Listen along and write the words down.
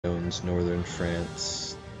owns northern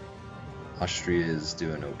France. Austria is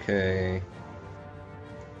doing okay.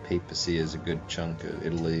 Papacy is a good chunk of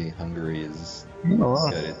Italy. Hungary is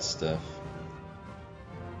got its stuff.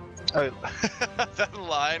 Oh, that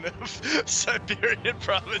line of Siberian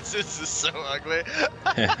provinces is so ugly.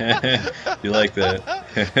 You like that?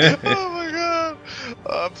 Oh my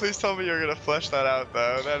god! Please tell me you're gonna flesh that out,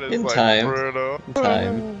 though. That is In like time. brutal. In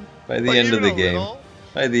time. By the Like, end of even the a game. little,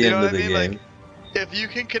 By the you know end of what the I mean? game. Like, if you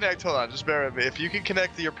can connect, hold on, just bear with me. If you can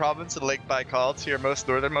connect your province of Lake Baikal to your most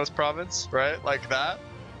northernmost province, right, like that,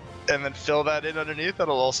 and then fill that in underneath,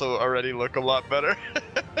 that'll also already look a lot better.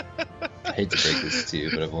 I hate to break this to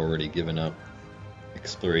you, but I've already given up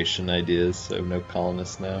exploration ideas, so I have no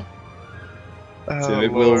colonists now. So Oh,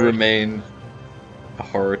 it will Lord. remain a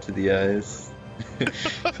horror to the eyes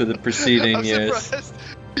for the preceding I'm years. surprised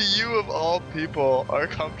you of all people are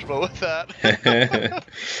comfortable with that.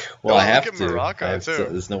 Well, I have look at to. Morocco, too.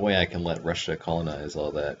 There's no way I can let Russia colonize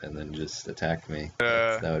all that and then just attack me.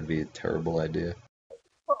 That would be a terrible idea.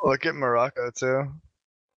 Look at Morocco, too.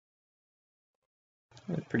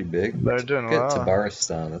 They're pretty big. They're doing Look at well.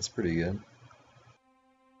 Tabaristan, that's pretty good.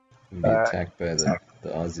 Be attacked by the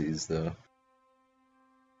Aussies, though.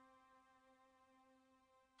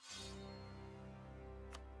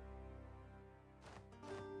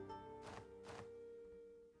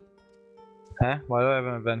 Huh? Why do I have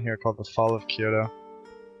an event here called the Fall of Kyoto?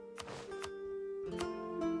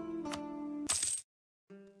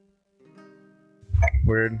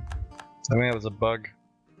 Weird. I think it was a bug.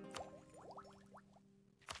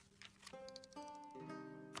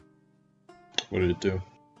 What did it do?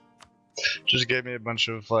 Just gave me a bunch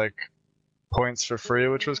of, like, points for free,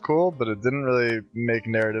 which was cool, but it didn't really make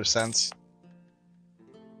narrative sense.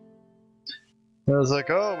 It was like,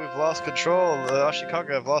 oh, we've lost control. The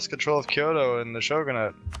Ashikaga have lost control of Kyoto and the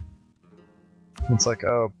shogunate. It's like,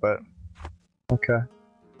 oh, but okay.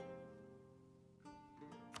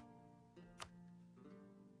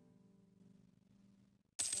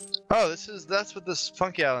 Oh, that's what this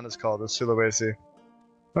funky island is called, the Sulawesi.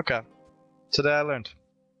 Okay. Today I learned.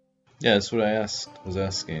 Yeah, that's what I was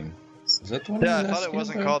asking. Is that the one Yeah, I I was thought it asking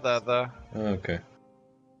wasn't about? called that, though. Oh, okay.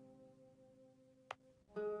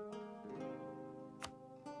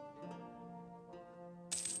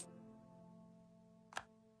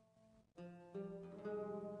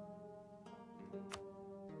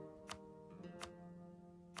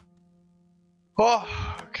 Oh,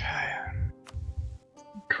 okay.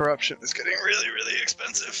 Corruption is getting really, really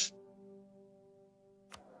expensive.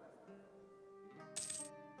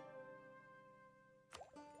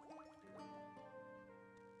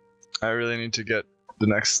 I really need to get the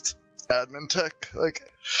next admin tech,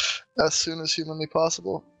 like, as soon as humanly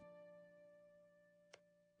possible.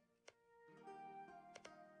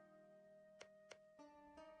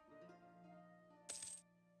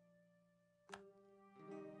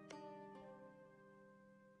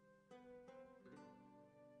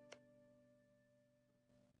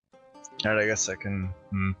 Alright, I guess I can.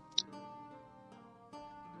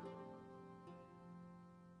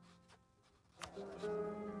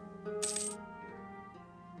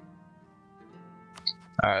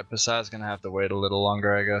 Alright, Poseidon's gonna have to wait a little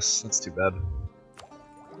longer, I guess. That's too bad.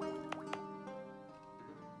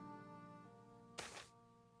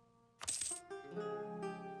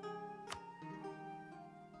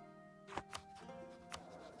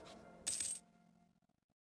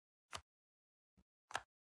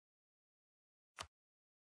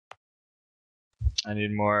 I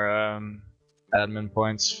need more admin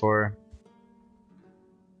points for.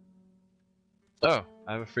 Oh,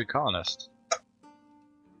 I have a free colonist.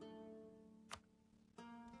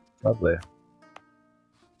 Lovely.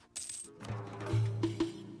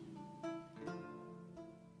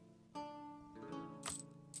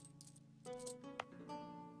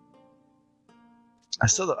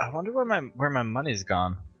 I wonder where my money's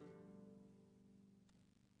gone.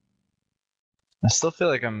 I still feel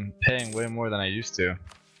like I'm paying way more than I used to.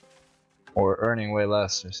 Or earning way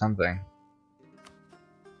less or something.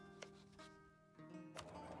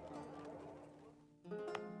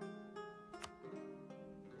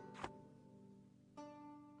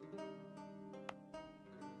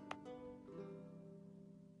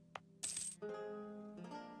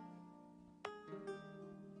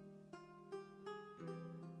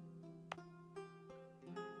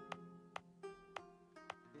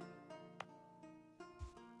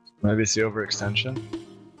 Maybe it's the overextension?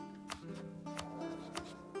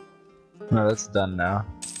 No, that's done now.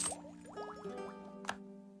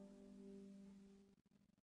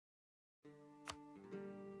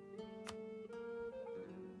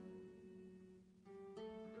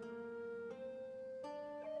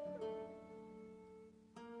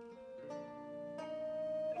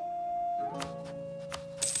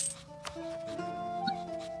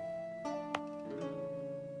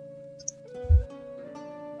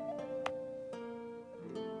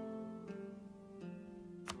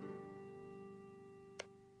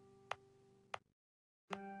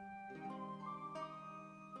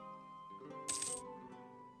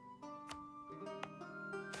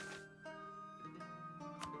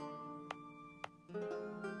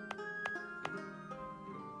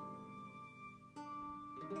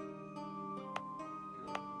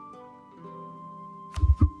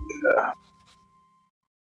 Yeah.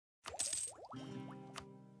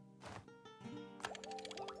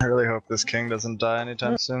 I really hope this king doesn't die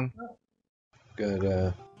anytime soon.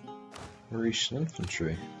 Got Mauritian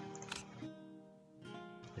infantry.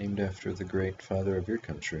 Named after the great father of your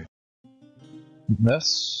country.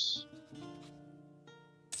 This.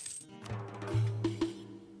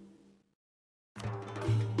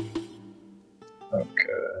 Okay.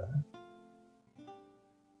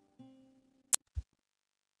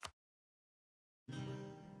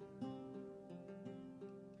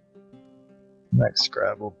 Next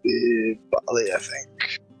grab will be Bali, I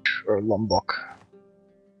think. Or Lombok.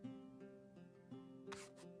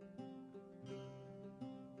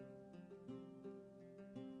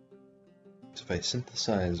 So if I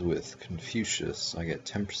synthesize with Confucius, I get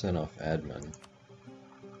 10% off admin,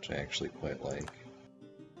 which I actually quite like.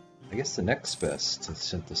 I guess the next best to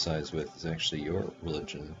synthesize with is actually your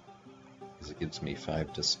religion, because it gives me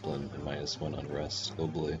 5 discipline and -1 unrest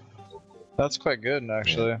globally. That's quite good,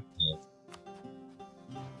 actually. Yeah.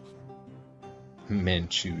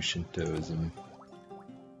 Manchu Shintoism.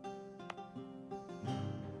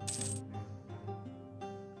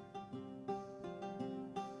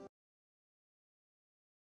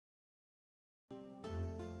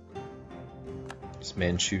 Just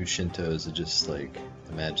Manchu Shintos are just like,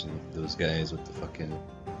 imagine those guys with the fucking,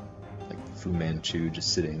 like Fu Manchu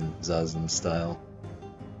just sitting Zazen style.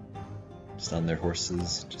 Just on their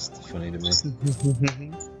horses, just funny to me.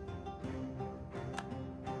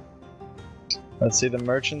 Let's see, the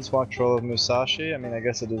merchants want control of Musashi. I mean, I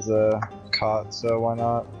guess it is a cot, so why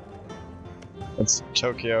not? It's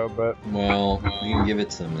Tokyo, but... Well, we can give it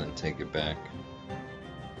to them and then take it back.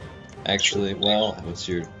 Actually, well, what's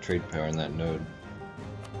your trade power in that node?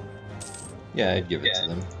 Yeah, I'd give it to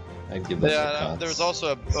them. I'd give them the cots. There was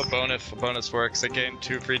also a bonus for it, because they gained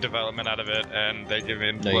 2 free development out of it, and they give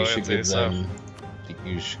in No, loyalty, you should give so... them...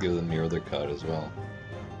 You should give them your other cot as well.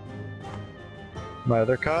 My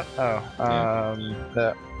other cot? Oh, yeah. And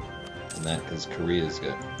that, because Korea's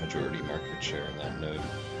got majority market share in that node.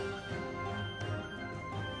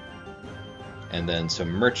 And then, so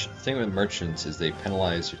the thing with merchants is they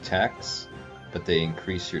penalize your tax, but they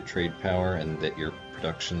increase your trade power and that your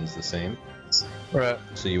production's the same. Right.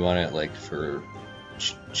 So you want it like for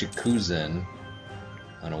Chikuzen,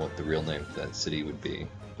 I don't know what the real name for that city would be,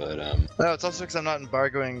 but No, it's also because I'm not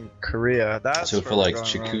embargoing Korea. That's so for like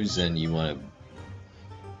Chikuzen, you want to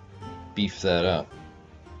beef that up,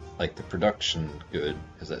 like the production good,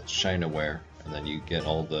 because that's Chinaware, and then you get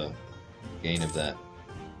all the gain of that.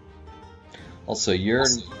 Also, your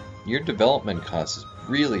development cost is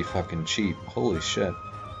really fucking cheap. Holy shit.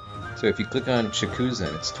 So if you click on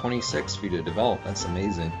Chikuzen, it's 26 for you to develop. That's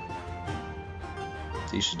amazing.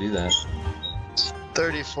 So you should do that.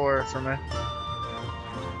 34 for me.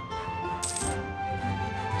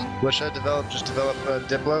 What should I develop? Just develop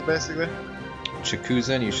Diplo, basically?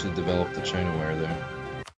 Chikuzen, you should develop the Chinaware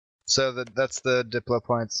there. So that's the Diplo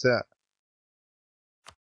points, yeah.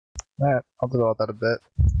 Alright, I'll develop that a bit.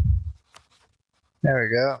 There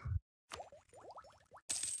we go.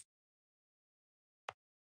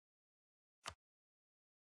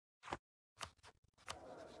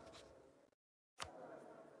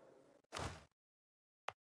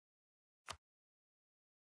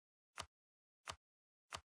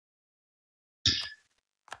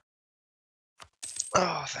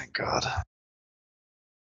 Oh, thank God.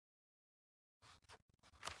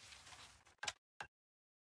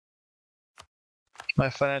 My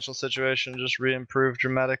financial situation just re-improved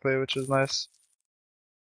dramatically, which is nice.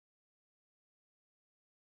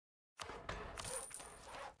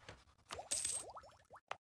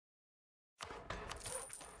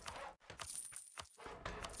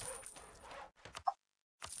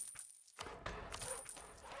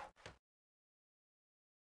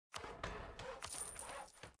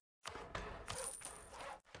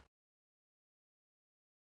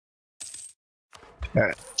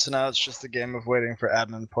 Alright, so now it's just a game of waiting for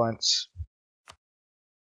admin points.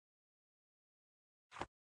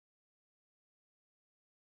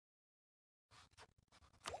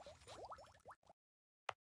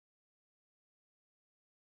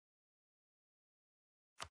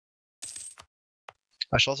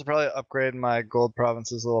 I should also probably upgrade my gold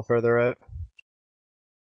provinces a little further out.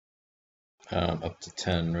 Up to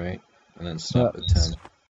 10, right? And then stop at 10.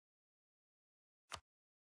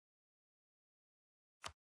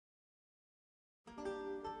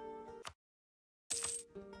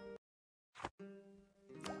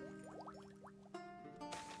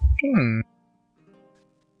 Hmm.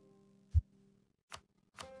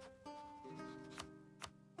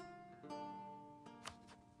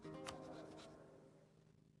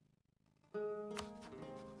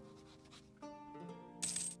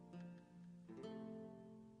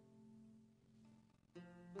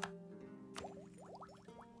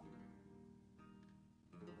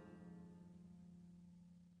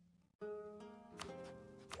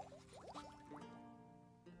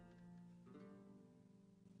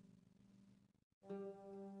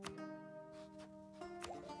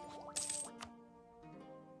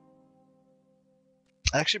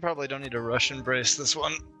 I actually probably don't need to rush embrace this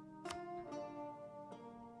one,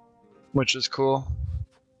 which is cool.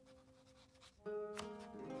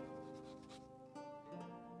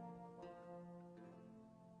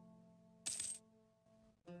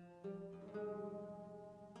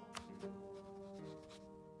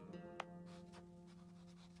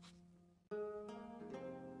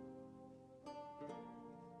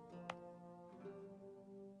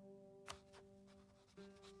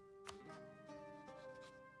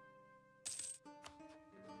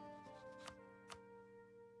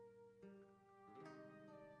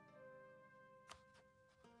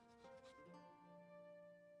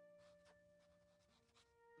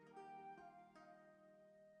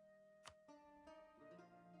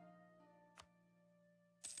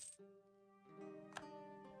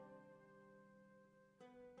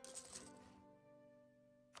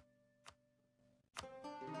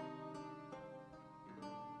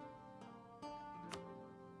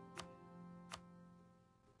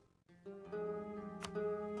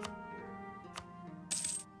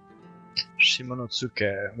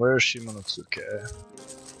 Shimonosuke. Where's Shimonosuke?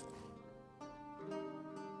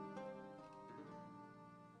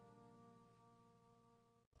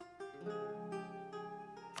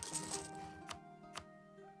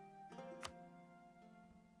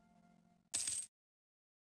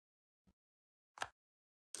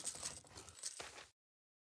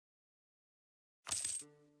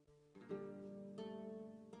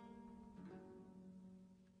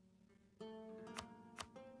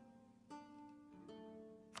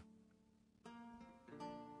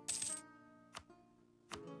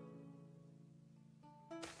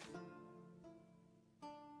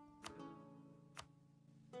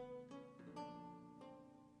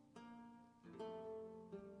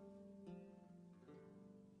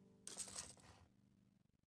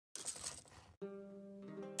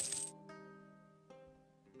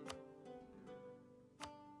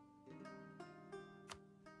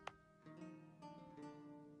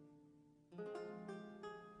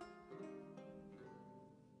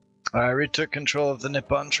 I retook control of the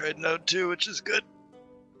Nippon trade node too, which is good.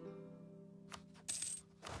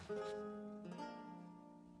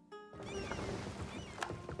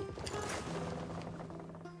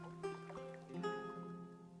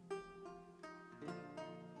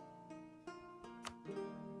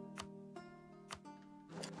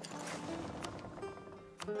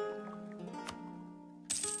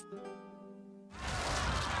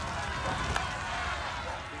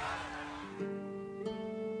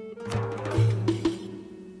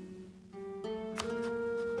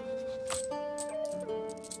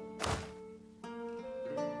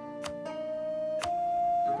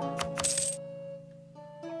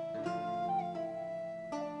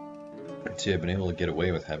 See, I've been able to get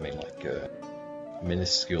away with having like a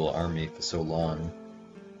minuscule army for so long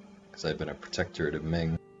because I've been a protectorate of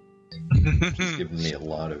Ming. It's given me a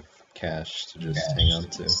lot of cash to just hang on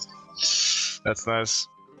to. That's nice.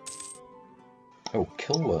 Oh,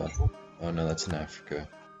 Kilwa. Oh no, that's in Africa.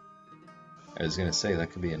 I was gonna say that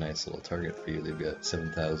could be a nice little target for you. They've got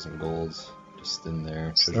 7,000 golds just in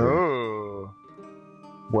there. Oh,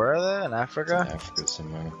 where are they? In Africa? It's in Africa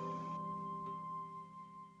somewhere.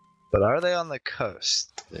 But are they on the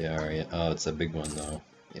coast? They are, yeah. Oh, it's a big one though.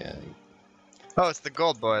 Yeah. Oh, it's the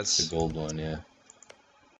gold boys. It's the gold one, yeah.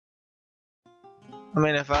 I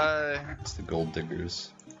mean, if It's the gold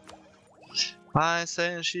diggers. I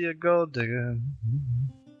say she a gold digger.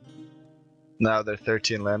 Now they're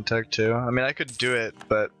 13 land tech too. I mean, I could do it,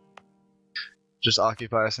 but just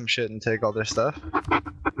occupy some shit and take all their stuff.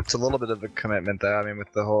 It's a little bit of a commitment though. I mean,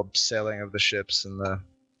 with the whole sailing of the ships and the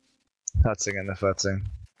hutzing and the futzing.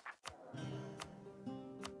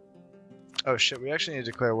 Oh shit, we actually need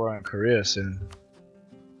to declare war on Korea soon.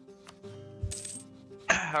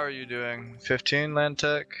 How are you doing? 15 land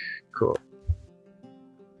tech? Cool.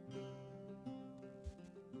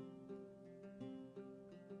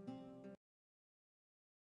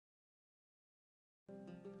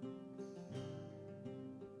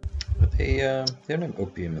 But they don't have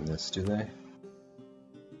opium in this, do they?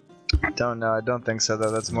 Don't know, I don't think so though.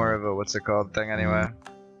 That's more of a what's it called thing anyway.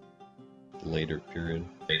 Later period.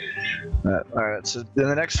 Alright, so in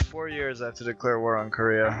the next 4 years I have to declare war on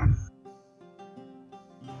Korea.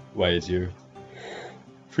 Why is your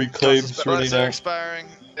free claims running they're out? expiring.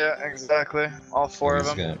 Yeah, exactly. All 4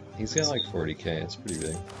 of them. He's got like 40k, it's pretty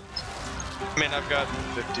big. I mean, I've got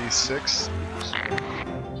 56.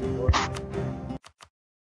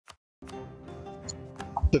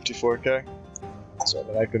 54k. So I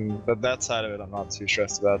mean, I can, but that side of it I'm not too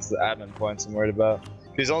stressed about. It's the admin points I'm worried about.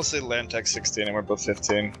 He's also land tech 16 and we're both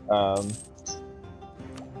 15.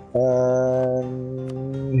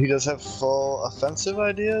 He does have full offensive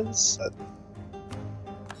ideas.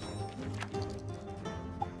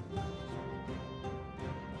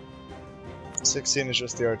 16 is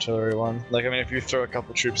just the artillery one. Like, I mean, if you throw a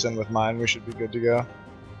couple troops in with mine, we should be good to go.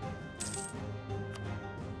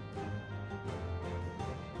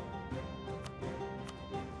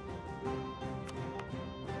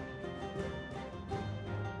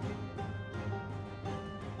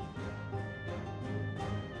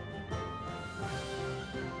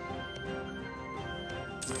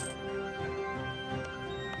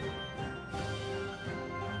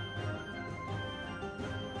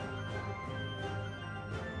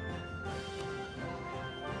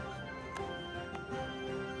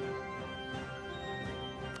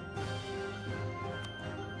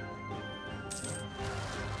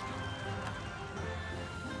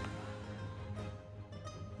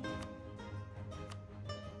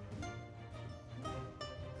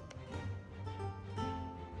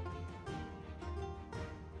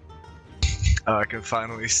 Oh, I can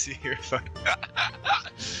finally see your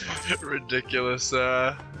ridiculous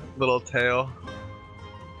little tail.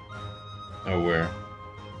 Oh, where?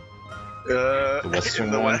 The western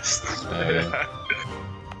in the one? west. Yeah.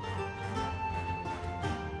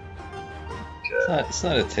 It's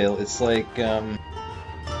not a tail. It's like I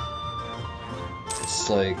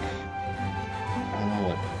don't know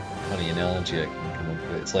what funny analogy I can come up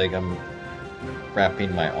with. It's like I'm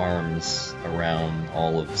wrapping my arms around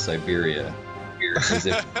all of Siberia, as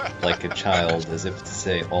if, like a child, as if to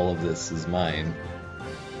say, all of this is mine.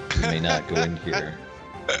 You may not go in here.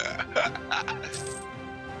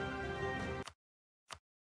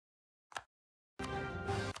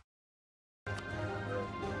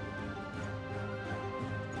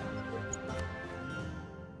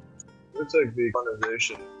 Looks like the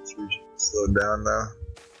colonization in this region slowed down now.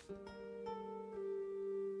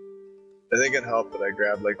 I think it helped that I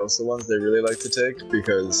grabbed like also ones they really like to take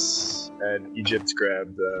because and Egypt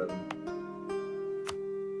grabbed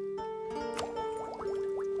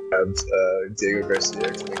Diego Garcia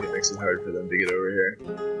because I think it makes it hard for them to get over here.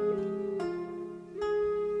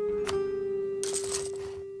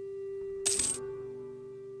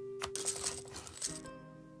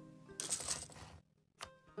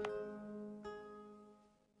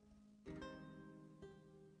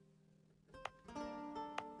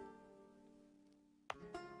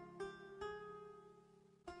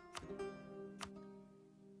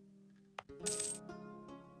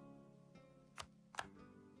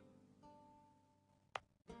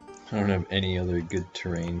 I don't have any other good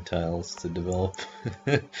terrain tiles to develop.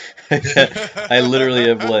 I literally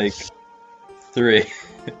have like 3.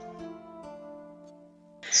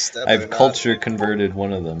 I've culture converted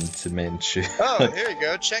one of them to Manchu. Oh, here you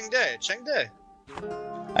go, Chengde, Chengde.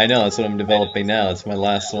 I know, that's what I'm developing now. It's my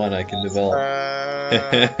last one I can develop.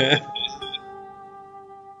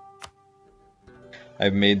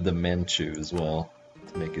 I've made the Manchu as well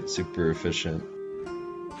to make it super efficient.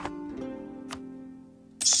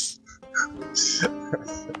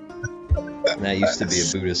 That used to be a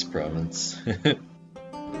Buddhist province.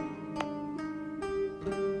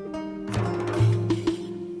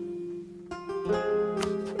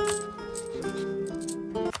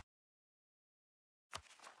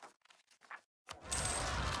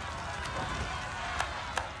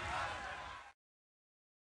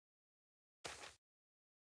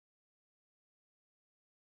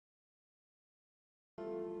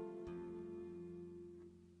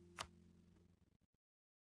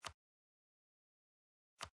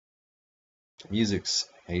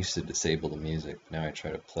 I used to disable the music, now I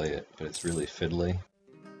try to play it, but it's really fiddly.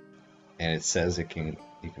 And it says you can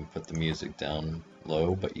put the music down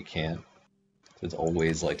low, but you can't. So it's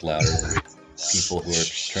always like louder than people who are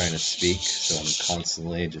trying to speak, so I'm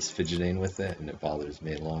constantly just fidgeting with it, and it bothers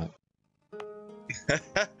me a lot.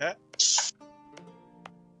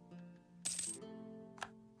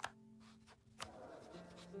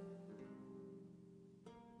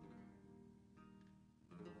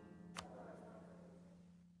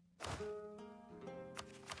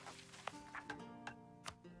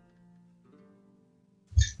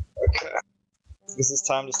 Okay. This is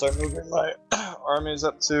time to start moving my armies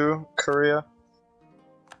up to Korea.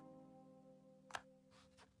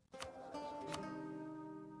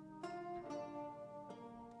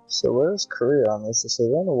 So where's Korea on this? Is they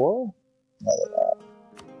in the war? No, they're not.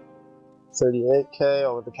 38k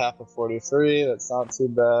over the cap of 43, that's not too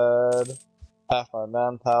bad. Half our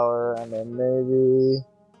manpower, and then maybe...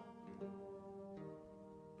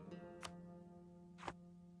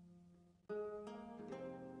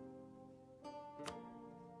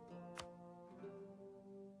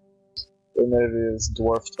 Their navy is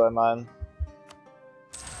dwarfed by mine.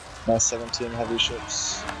 My 17 heavy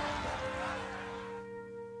ships.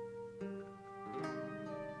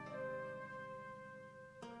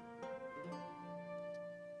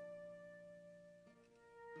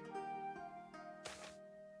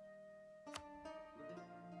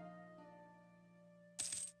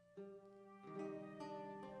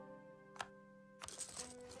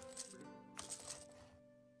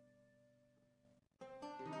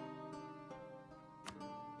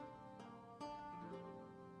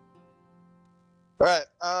 Alright,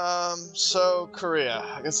 so Korea.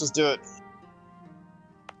 I guess let's do it.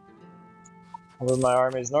 I'll move my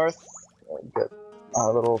armies north and get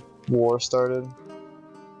a little war started.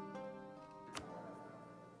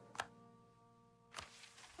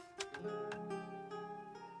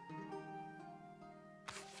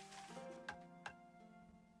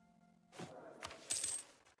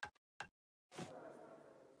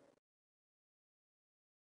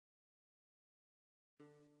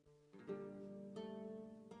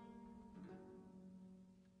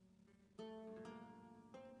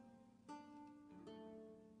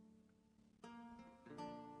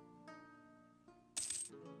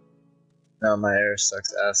 Now my air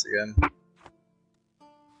sucks ass again.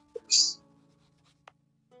 Oops.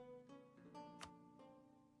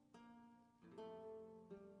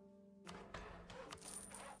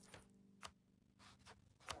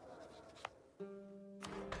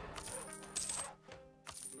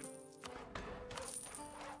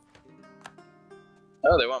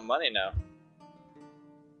 Oh, they want money now.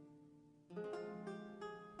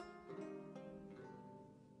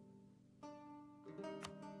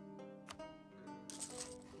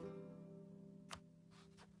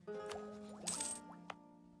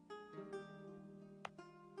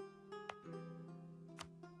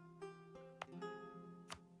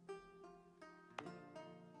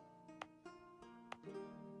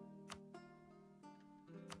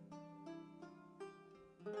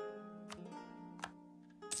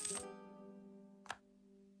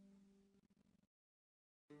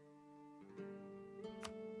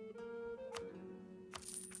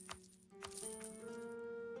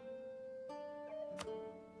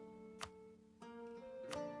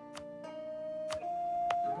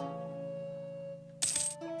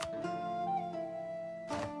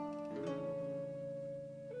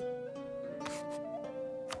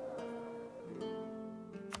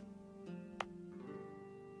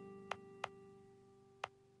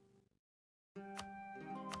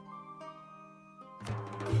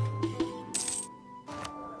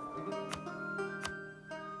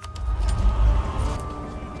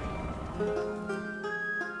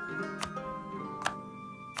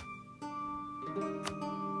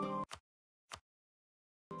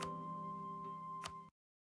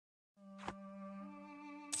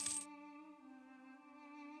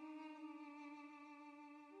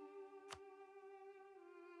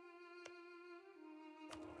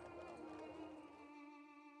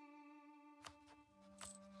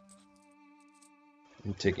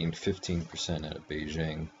 I'm taking 15% out of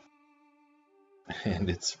Beijing. And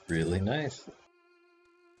it's really nice.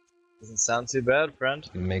 Doesn't sound too bad, friend.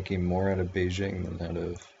 I'm making more out of Beijing than out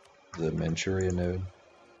of the Manchuria node.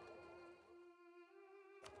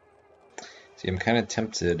 See, I'm kind of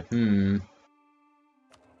tempted. If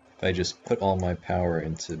I just put all my power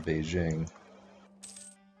into Beijing,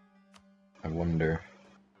 I wonder.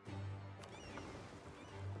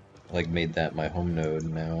 I like made that my home node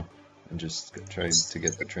now, and just tried to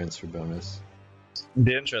get the transfer bonus.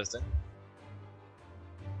 Be interesting.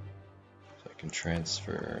 So I can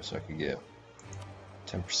transfer, so I could get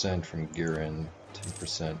 10% from Girin,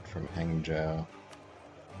 10% from Hangzhou.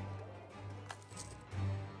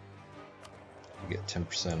 Get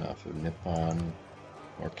 10% off of Nippon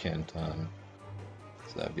or Canton,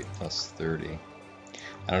 so that'd be plus 30.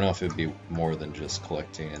 I don't know if it'd be more than just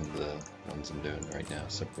collecting in the ones I'm doing right now,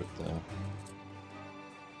 separate though.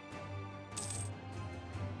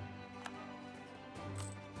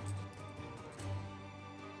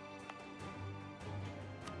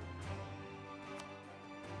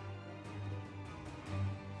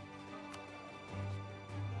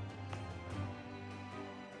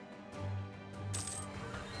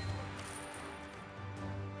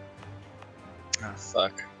 Oh,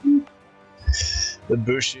 fuck. The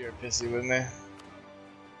Bushi are pissy with me.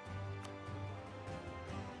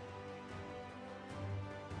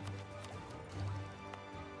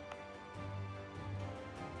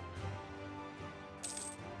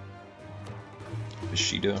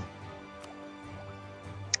 Bushido.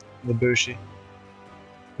 The Bushi.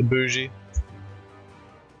 The Bougie.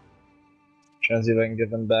 Trying to see if I can get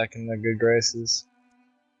them back in their good graces.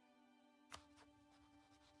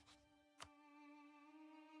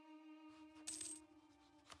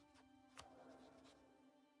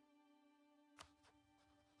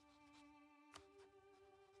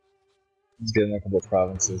 Let's get in a couple of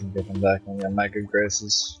provinces and get them back on my good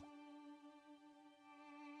graces.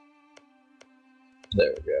 There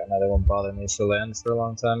we go. Now they won't bother me for land for a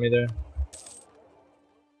long time either.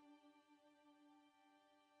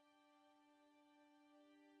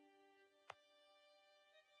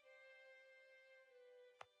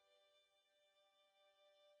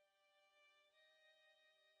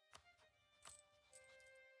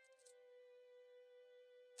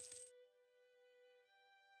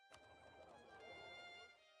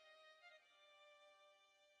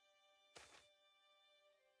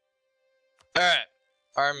 Alright,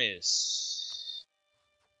 armies.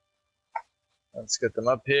 Let's get them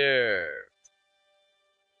up here.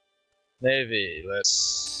 Navy,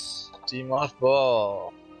 let's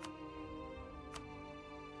demothball.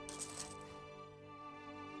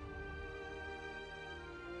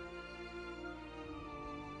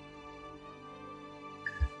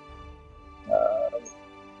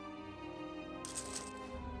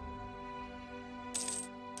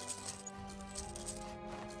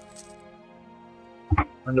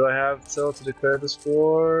 When do I have till to declare this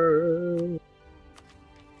war?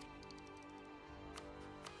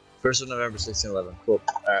 1st of November 1611. Cool.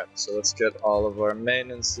 Alright, so let's get all of our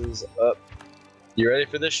maintenances up. You ready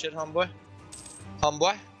for this shit, homeboy?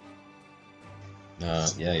 Homeboy? Yeah,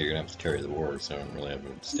 you're gonna have to carry the war, so I don't really have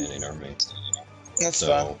a standing army. That's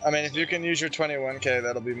fine. I mean, if you can use your 21k,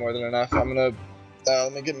 that'll be more than enough. I'm gonna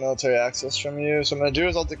let me get military access from you. So I'm gonna do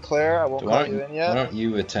is I'll declare. I won't call you in yet. Why don't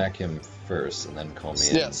you attack him first and then call me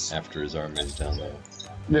in after his army's down there?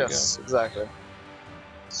 Yes, exactly.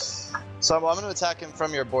 So I'm gonna attack him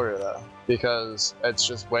from your border though, because it's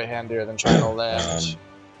just way handier than trying to land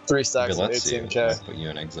 3 stacks of 18k. I'll put you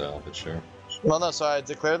in exile, but sure. Well, no. So I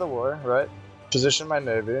declare the war, right? Position my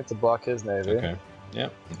navy to block his navy. Okay. Yeah.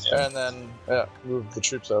 And then move the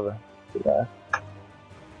troops over. Yeah.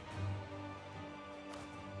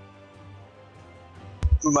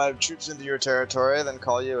 Move my troops into your territory, then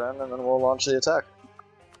call you in, and then we'll launch the attack.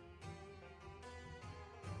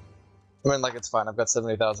 I mean, like, it's fine. I've got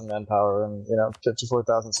 70,000 manpower and,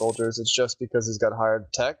 54,000 soldiers. It's just because he's got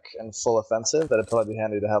hired tech and full offensive that it'd probably be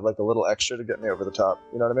handy to have, like, a little extra to get me over the top.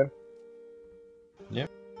 You know what I mean?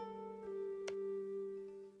 Yep.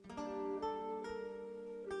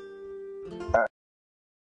 Alright.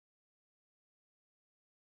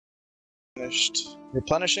 Finished.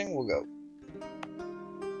 Replenishing, we'll go.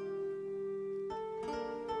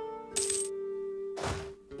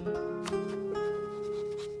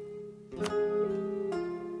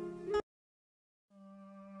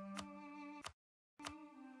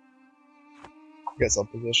 I guess I'll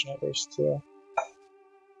position it first too.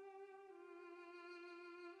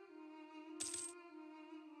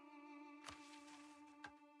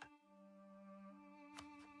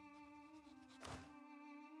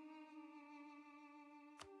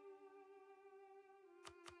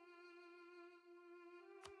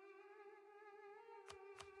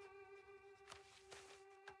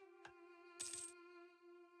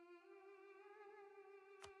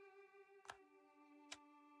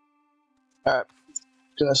 Alright.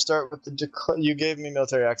 Gonna start with the you gave me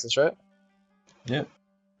military access, right? Yep.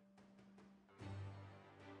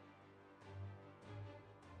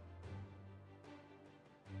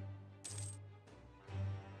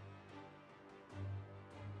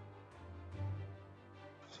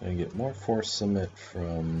 So I get more force summit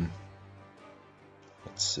from,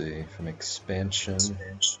 let's see, from expansion,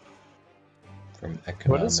 from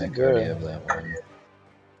economic, I already have that one.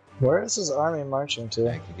 Where is his army marching to?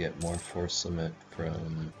 I could get more force summit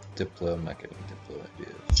from Diplo. I'm not getting Diplo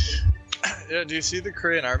ideas. Yeah, do you see the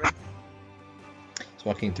Korean army? It's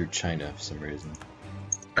walking through China for some reason.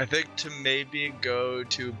 I think to maybe go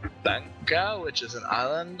to Bangka, which is an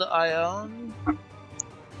island I own.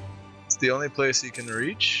 It's the only place you can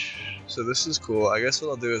reach. So this is cool. I guess what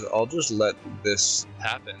I'll do is I'll just let this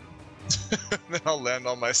happen. Then I'll land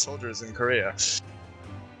all my soldiers in Korea.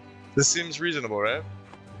 This seems reasonable, right?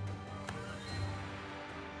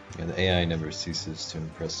 Yeah, the AI never ceases to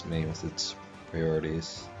impress me with its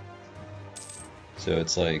priorities. So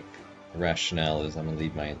it's like, the rationale is I'm gonna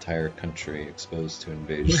leave my entire country exposed to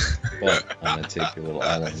invasion, but I'm gonna take your little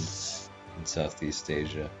island in Southeast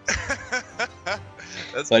Asia.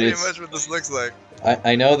 That's pretty much what this looks like.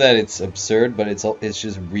 I know that it's absurd, but it's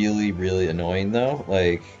just really, really annoying though.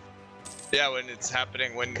 Like, yeah, when it's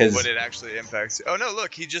happening, when it actually impacts you. Oh no,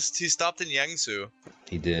 look, he stopped in Yangsu.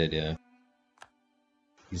 He did, yeah.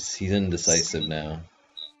 He's indecisive now.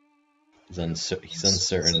 He's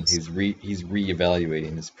uncertain. He's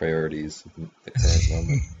reevaluating his priorities at the current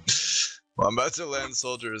moment. Well, I'm about to land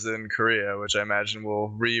soldiers in Korea, which I imagine will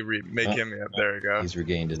make him. Yep, there we go. He's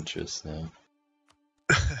regained interest now.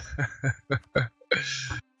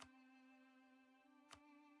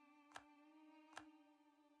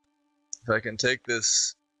 If I can take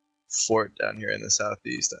this fort down here in the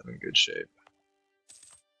southeast, I'm in good shape.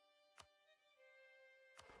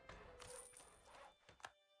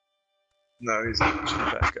 No, he's marching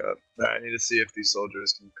back up. I need to see if these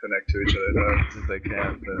soldiers can connect to each other, though. 'Cause if they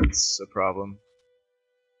can't, then it's a problem.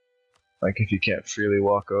 Like if you can't freely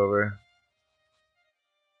walk over.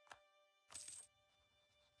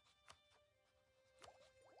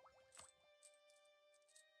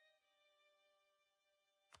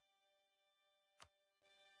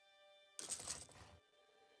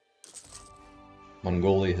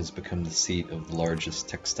 Mongolia has become the seat of the largest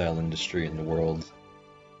textile industry in the world.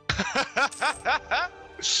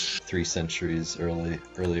 3 centuries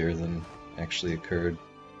earlier than actually occurred.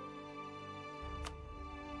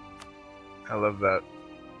 I love that.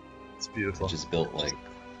 It's beautiful. They just built like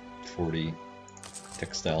 40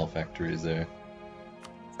 textile factories there.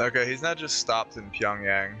 Okay, he's not just stopped in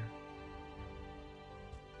Pyongyang.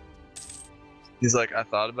 He's like, I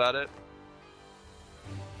thought about it.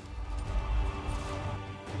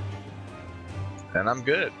 And I'm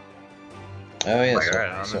good. Oh yeah, Like, so,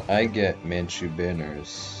 alright, so I get Manchu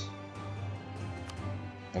banners.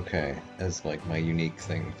 Okay, as like my unique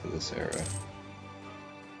thing for this era.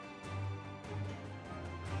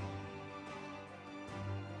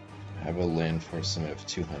 I have a land force limit of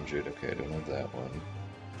 200. Okay, I don't have that one.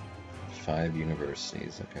 5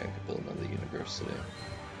 universities. Okay, I could build another university.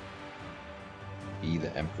 Be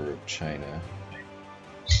the Emperor of China.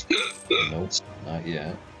 Nope, not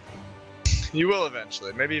yet. You will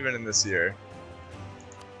eventually, maybe even in this year.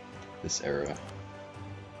 This era.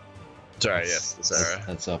 Sorry, yes, this era.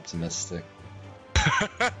 That's optimistic.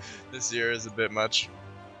 This year is a bit much.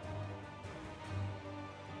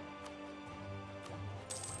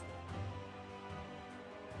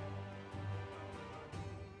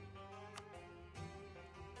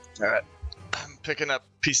 Alright, I'm picking up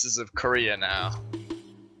pieces of Korea now.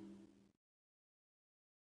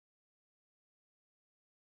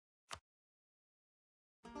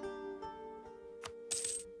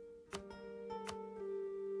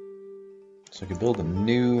 So I could build a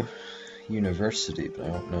new university, but I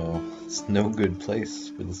don't know. It's no good place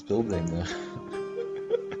for this building though.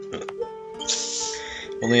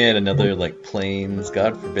 Only had another like plains.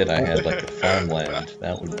 God forbid I had like a farmland.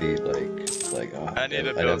 That would be like oh, I need to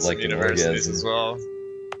I'd build have some like an universities orgasm. as well.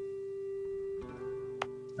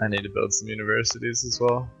 I need to build some universities as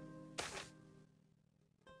well.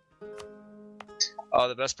 Oh,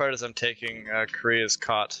 the best part is I'm taking Korea's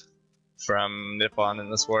cot from Nippon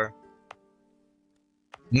in this war.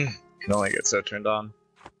 Can only get so turned on.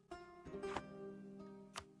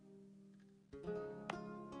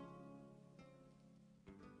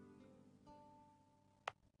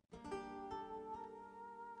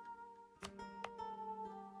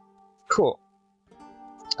 Cool.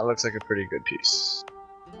 That looks like a pretty good piece.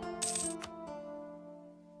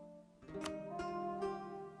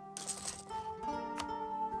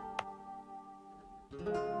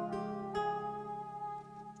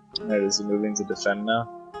 Alright, is he moving to defend now?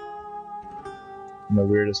 In the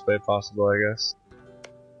weirdest way possible, I guess.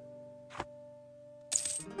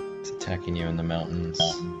 It's attacking you in the mountains.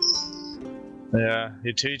 Yeah,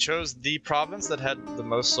 he chose the province that had the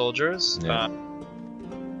most soldiers. Yeah.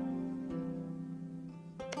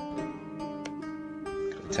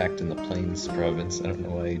 Attacked in the Plains province. I don't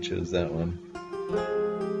know why he chose that one.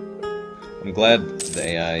 I'm glad the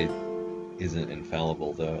AI isn't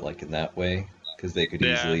infallible though, like in that way, because they could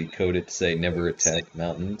easily code it to say never attack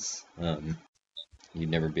mountains. You'd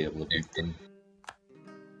never be able to beat them.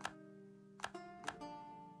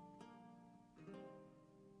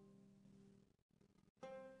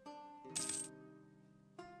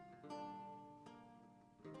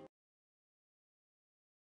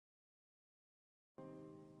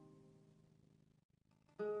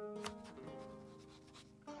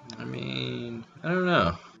 I mean, I don't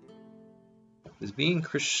know. Because being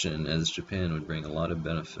Christian as Japan would bring a lot of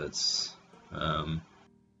benefits.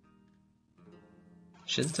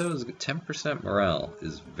 Shinto is 10% morale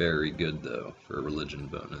is very good though for a religion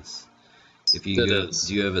bonus. If you go,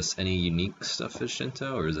 do you have any unique stuff as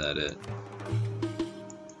Shinto, or is that it?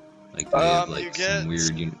 Like, do they have like some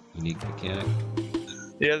weird unique mechanic?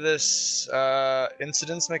 You have this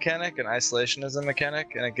incidence mechanic and isolationism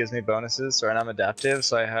mechanic, and it gives me bonuses. So, and I'm adaptive,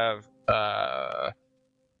 so I have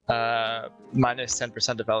minus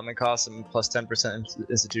 10% development costs and plus 10%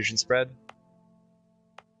 institution spread.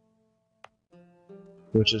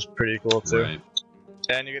 which is pretty cool too. Right.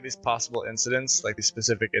 And you get these possible incidents, like these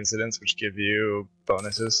specific incidents, which give you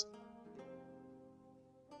bonuses.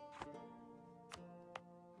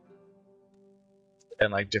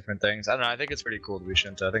 And like different things. I don't know, I think it's pretty cool to be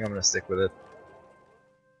Shinto. I think I'm gonna stick with it.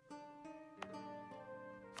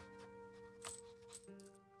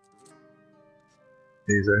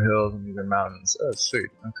 These are hills and these are mountains. Oh, sweet.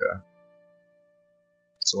 Okay.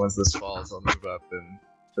 So once this falls, I'll move up and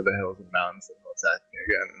to the hills and mountains and they'll attack me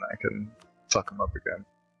again and I can fuck them up again.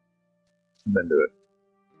 And then do it.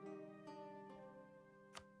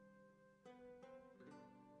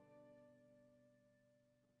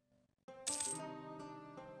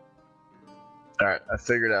 Alright, I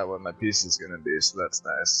figured out what my piece is gonna be, so that's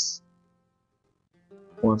nice.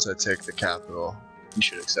 Once I take the capital, you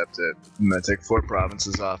should accept it. I'm gonna take 4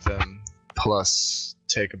 provinces off him, plus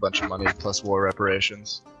take a bunch of money, plus war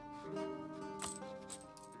reparations.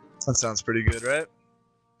 That sounds pretty good, right?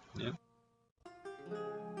 Yeah.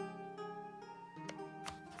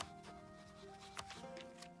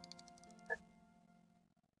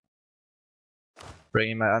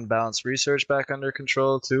 Bringing my unbalanced research back under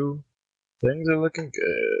control, too. Things are looking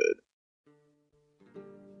good.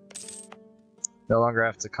 No longer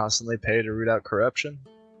have to constantly pay to root out corruption.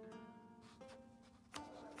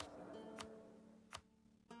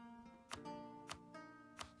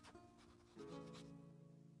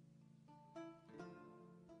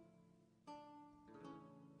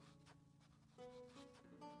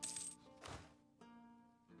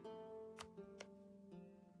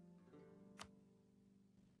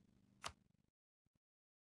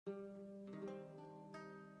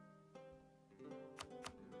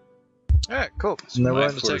 Alright, cool. So They're my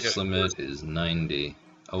willing to take force it. limit is 90.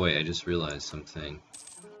 Oh wait, I just realized something.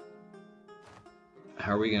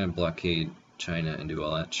 How are we gonna blockade China and do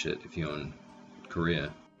all that shit if you own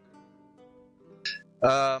Korea?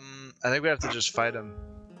 I think we have to just fight them.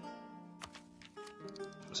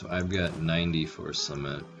 So I've got 90 force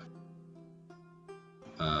limit.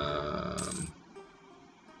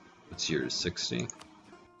 What's yours? 60?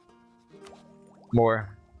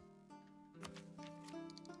 More.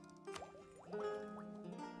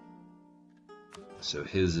 So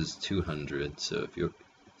his is 200. So if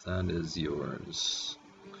that is yours,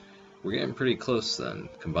 we're getting pretty close then.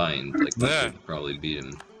 Combined, like we Yeah. should probably beat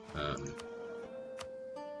him.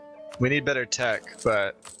 We need better tech,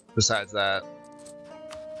 but besides that.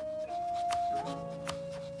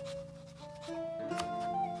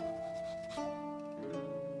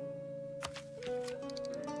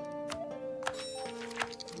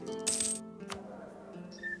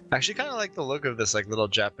 I actually kind of like the look of this like little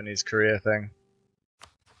Japanese Korea thing.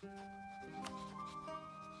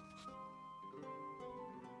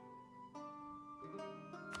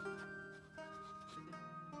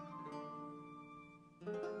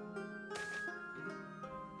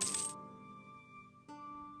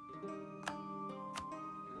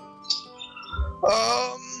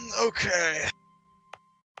 Okay.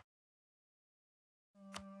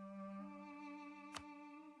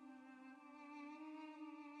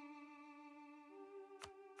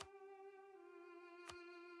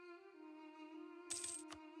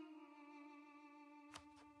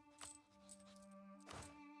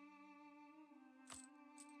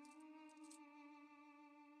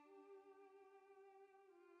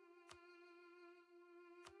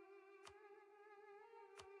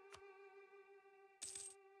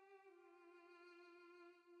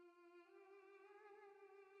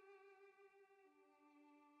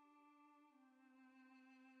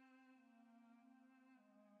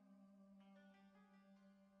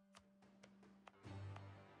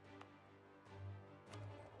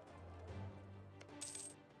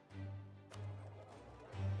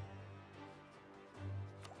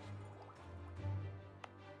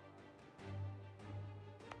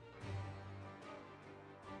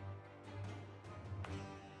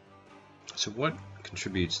 So what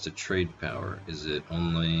contributes to trade power? Is it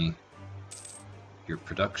only your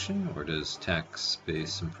production, or does tax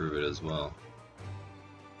base improve it as well?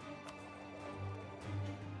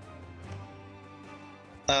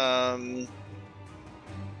 Alright,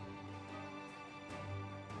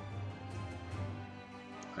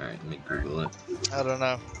 let me Google it. I don't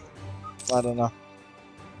know. I don't know.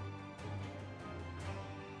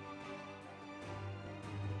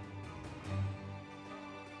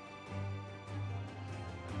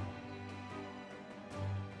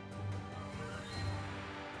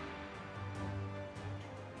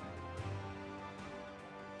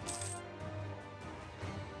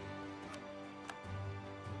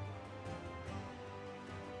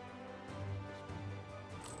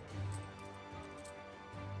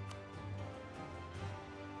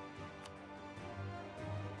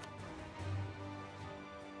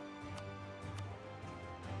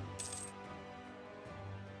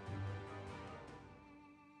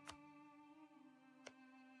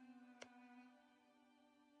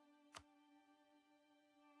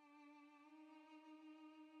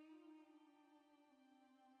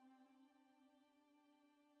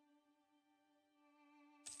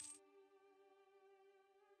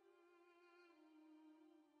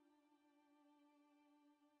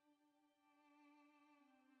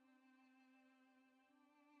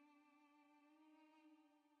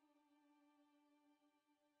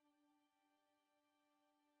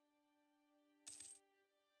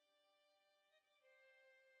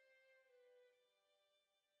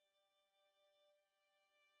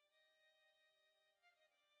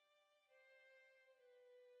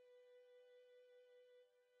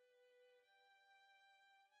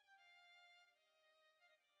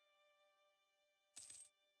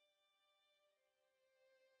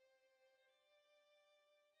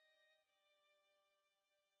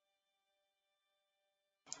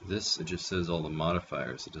 this, it just says all the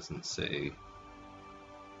modifiers. It doesn't say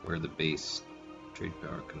where the base trade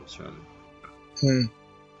power comes from. Okay.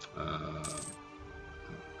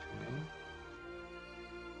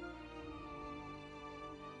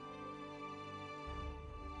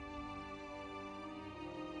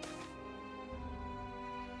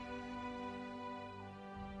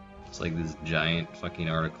 It's like this giant fucking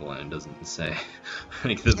article and it doesn't say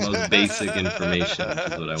like the most basic information, which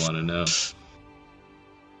is what I want to know.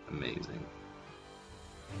 Amazing.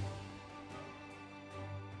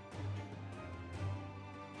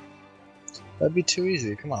 That'd be too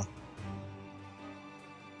easy, come on.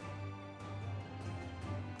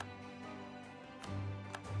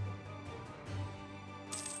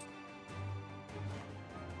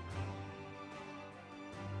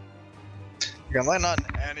 I'm like not in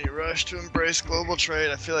any rush to embrace global trade.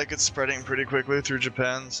 I feel like it's spreading pretty quickly through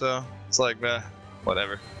Japan, so it's like,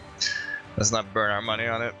 whatever. Let's not burn our money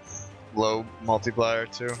on it. Low multiplier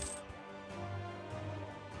too.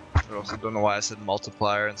 I also don't know why I said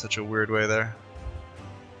multiplier in such a weird way there.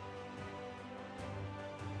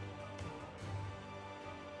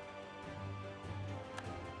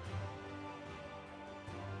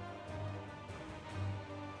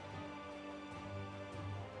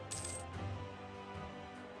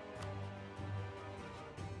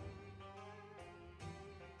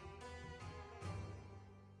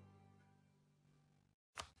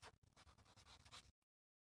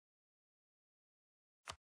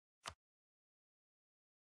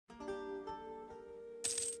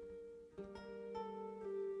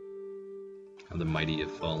 How the mighty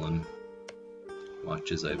have fallen.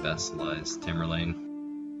 Watch as I vassalize Tamerlane.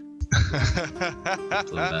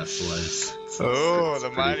 Vassalize. Oh, it's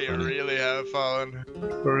the mighty funny. really have fallen.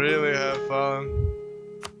 Really have fallen.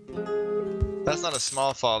 That's not a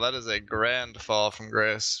small fall, that is a grand fall from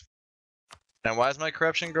grace. And why is my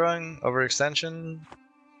corruption growing? Overextension?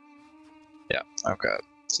 Yeah, okay.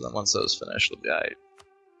 So then once those finish, it'll be alright.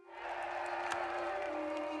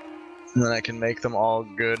 And then I can make them all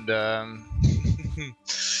good,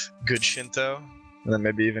 good Shinto. And then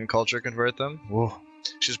maybe even culture convert them. Whoa.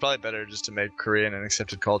 She's probably better just to make Korean an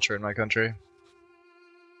accepted culture in my country.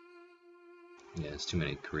 Yeah, there's too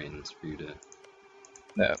many Koreans for you to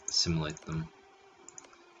assimilate them.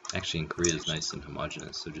 Actually, in Korea is nice and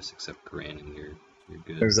homogenous, so just accept Korean and you're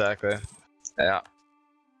good. Exactly. Yeah.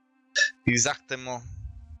 Exactement.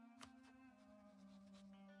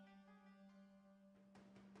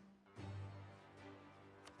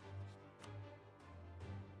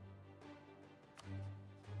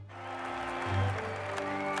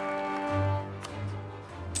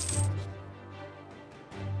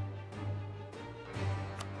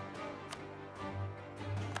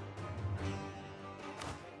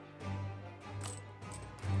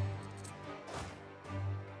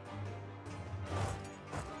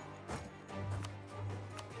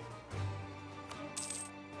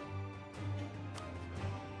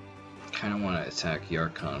 I kind of want to attack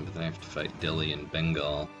Yarkon, but then I have to fight Delhi and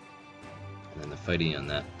Bengal. And then the fighting on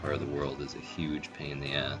that part of the world is a huge pain in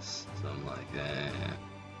the ass. So I'm like,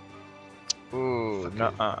 Ooh,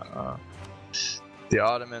 no. The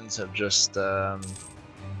Ottomans have just are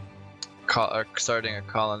starting a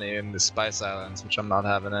colony in the Spice Islands, which I'm not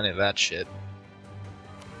having any of that shit.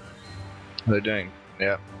 They're doing,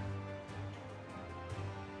 yeah.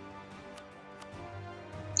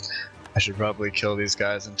 I should probably kill these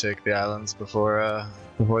guys and take the islands before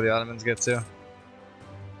the Ottomans get to.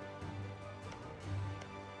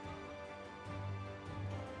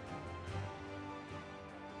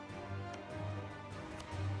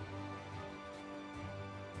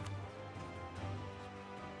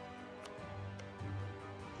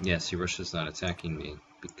 yeah, see, Russia's not attacking me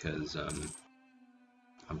because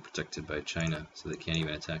I'm protected by China, so they can't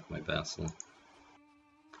even attack my vassal.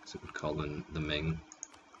 So it would call them the Ming.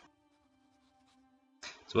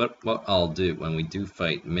 So what I'll do when we do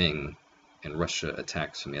fight Ming and Russia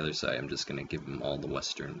attacks from the other side, I'm just gonna give them all the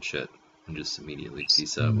Western shit and just immediately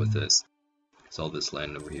peace out with it. Because all this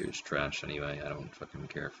land over here is trash anyway. I don't fucking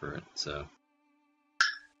care for it. So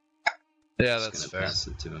Yeah, just that's gonna fair. pass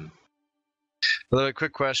it to him. By the way,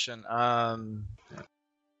 quick question.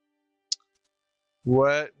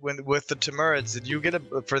 With the Timurids, did you get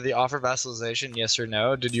for the offer vassalization? Yes or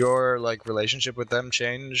no? Did your relationship with them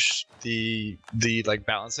change the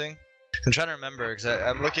balancing? I'm trying to remember because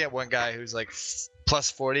I'm looking at one guy who's like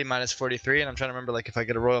plus 40, minus 43, and I'm trying to remember if I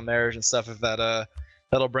get a royal marriage and stuff, if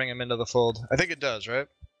that'll bring him into the fold. I think it does, right?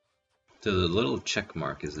 So the little check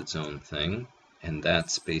mark is its own thing, and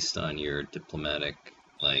that's based on your diplomatic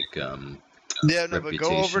Yeah, no, but go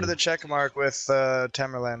over to reputation. the check mark with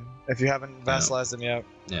Tamerlane if you haven't vassalized them yet.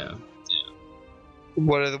 Yeah.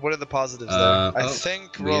 What are the positives there? I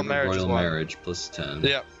think we royal have a marriage is royal one. marriage plus 10.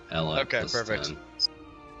 Yep. Allied Okay, plus perfect. 10.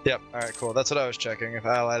 Yep. All right, cool. That's what I was checking. If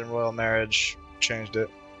allied and royal marriage changed it,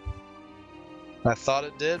 I thought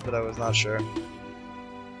it did, but I was not sure.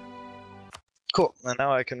 Cool. And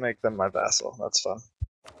now I can make them my vassal. That's fun.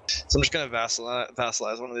 So I'm just gonna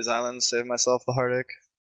vassalize one of these islands, save myself the heartache.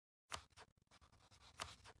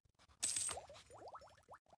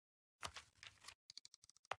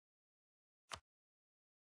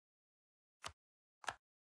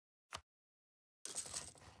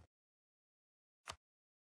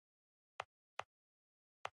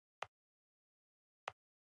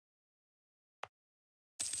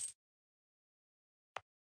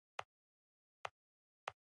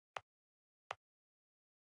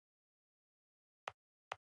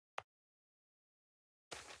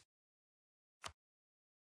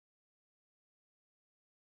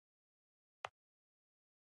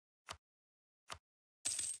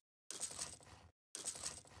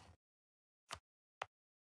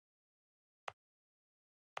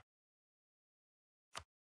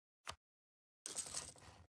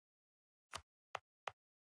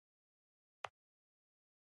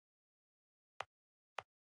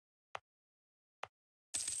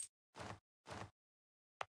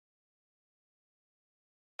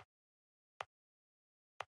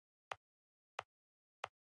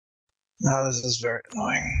 Oh, this is very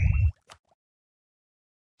annoying.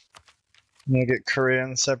 I'm gonna get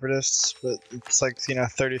Korean separatists, but it's like,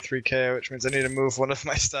 33k, which means I need to move one of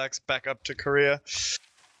my stacks back up to Korea.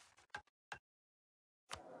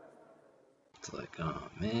 It's like, oh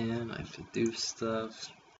man, I have to do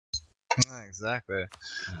stuff. Exactly.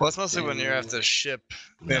 Well, it's mostly when you have to ship,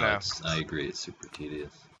 I agree, it's super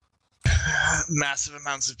tedious. massive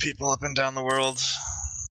amounts of people up and down the world.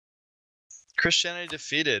 Christianity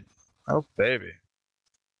defeated. Oh, baby.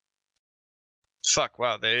 Fuck,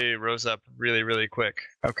 wow, they rose up really, really quick.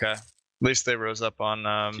 Okay. At least they rose up on,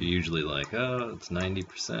 You're usually like, oh, it's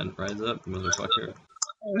 90%, rise up, motherfucker.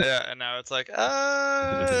 Yeah, and now it's like,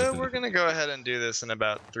 we're gonna go ahead and do this in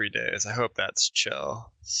about 3 days. I hope that's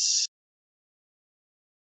chill.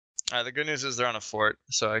 The good news is they're on a fort,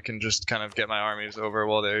 so I can just kind of get my armies over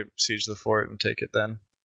while they siege the fort and take it then.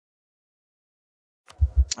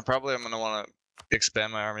 Probably I'm gonna want to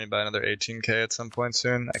expand my army by another 18k at some point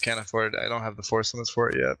soon. I can't afford it. I don't have the force limits for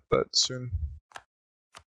it yet, but soon.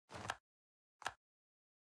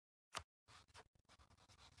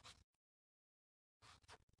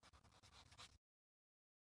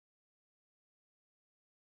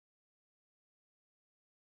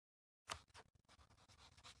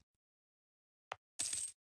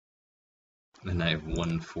 And I have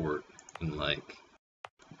one fort in like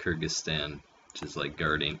Kyrgyzstan, which is like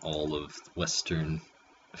guarding all of western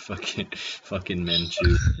fucking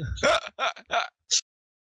Manchu.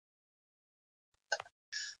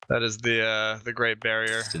 That is the Great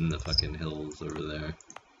Barrier. It's in the fucking hills over there.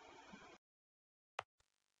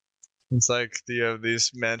 It's like you have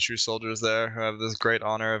these Manchu soldiers there who have this great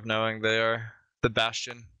honor of knowing they are the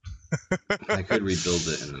bastion. I could rebuild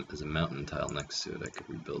it as a mountain tile next to it. I could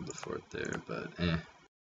rebuild the fort there, but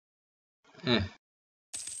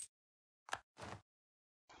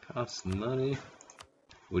costs money.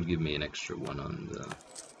 Would give me an extra one on the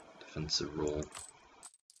defensive roll if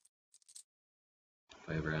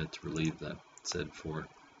I ever had to relieve that said fort.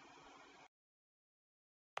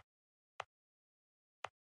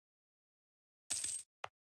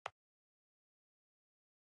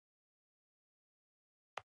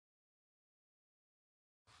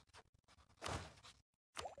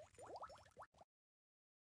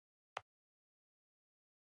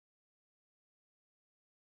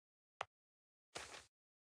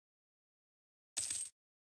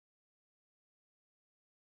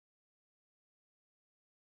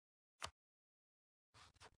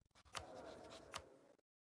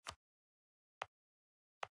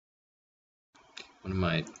 One of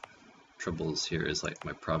my troubles here is like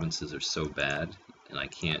my provinces are so bad and I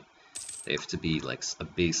can't, they have to be like a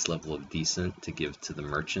base level of decent to give to the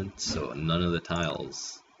merchants, so none of the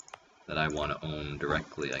tiles that I want to own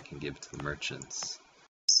directly I can give to the merchants.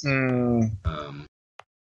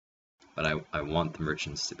 But I want the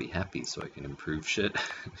merchants to be happy so I can improve shit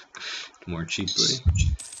more cheaply.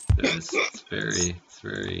 It's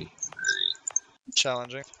very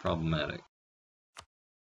challenging. Problematic.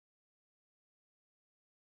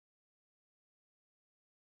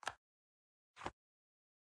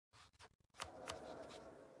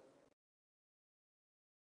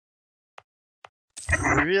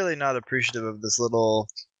 I'm really not appreciative of this little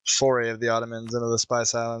foray of the Ottomans into the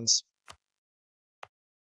Spice Islands.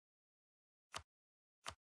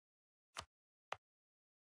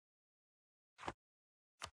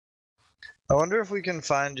 I wonder if we can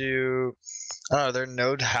find you. I don't know, are there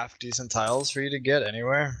no half decent tiles for you to get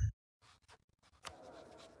anywhere?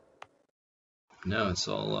 No, it's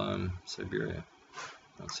all Siberia.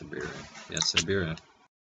 Not Siberia. Yeah, Siberia.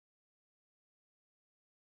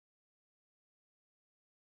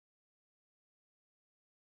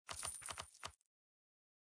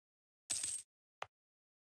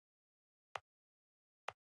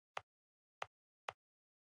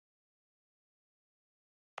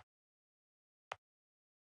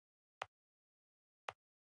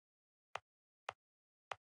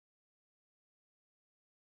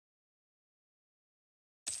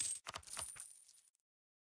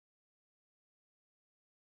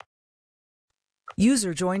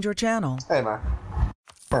 User joined your channel. Hey, man.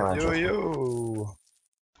 Hey, man. Yo yo.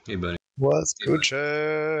 Hey, buddy. What's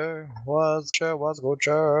Gucci? What's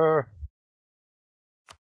Gucci?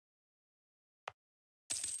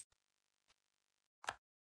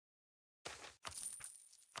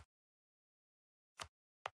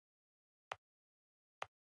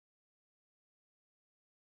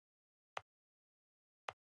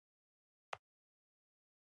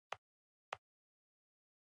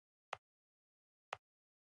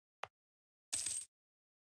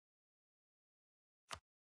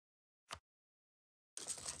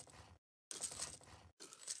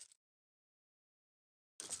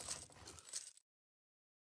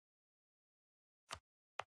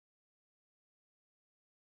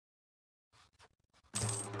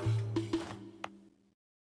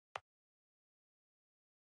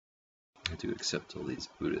 I do accept all these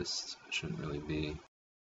Buddhists. I shouldn't really be.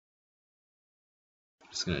 I'm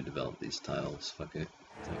just gonna develop these tiles. Fuck it.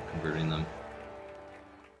 Without converting them.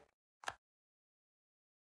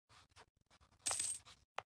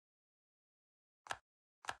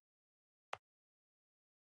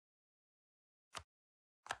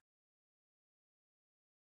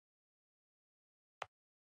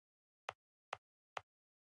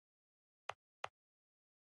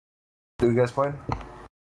 Do you guys play?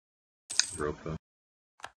 Europa.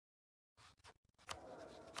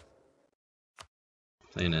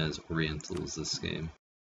 Playing as Orientals this game.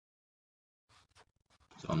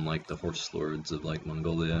 So unlike the horse lords of like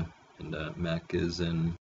Mongolia, and Mach is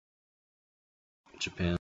in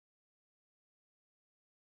Japan.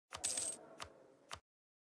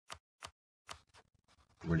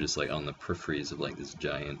 We're just like on the peripheries of like this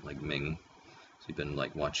giant like Ming. So we've been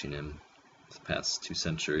like watching him for the past 2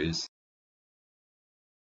 centuries,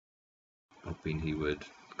 hoping he would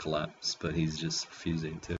collapse, but he's just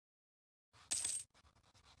refusing to.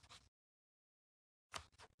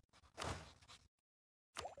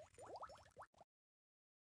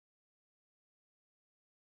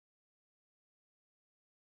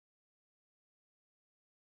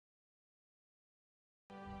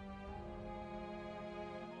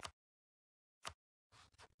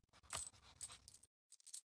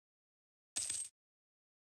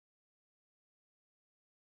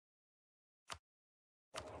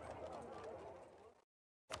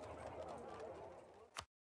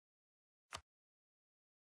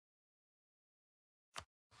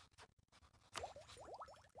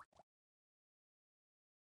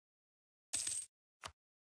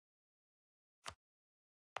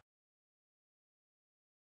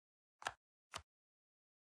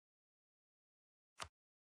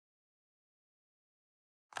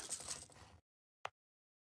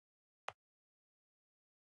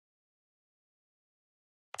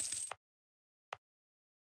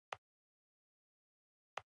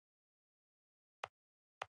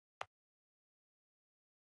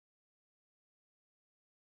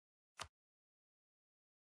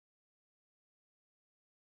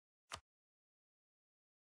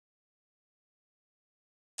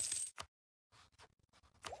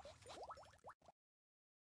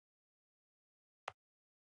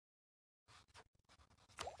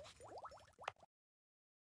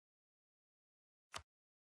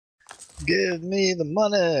 Give me the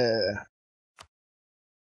money.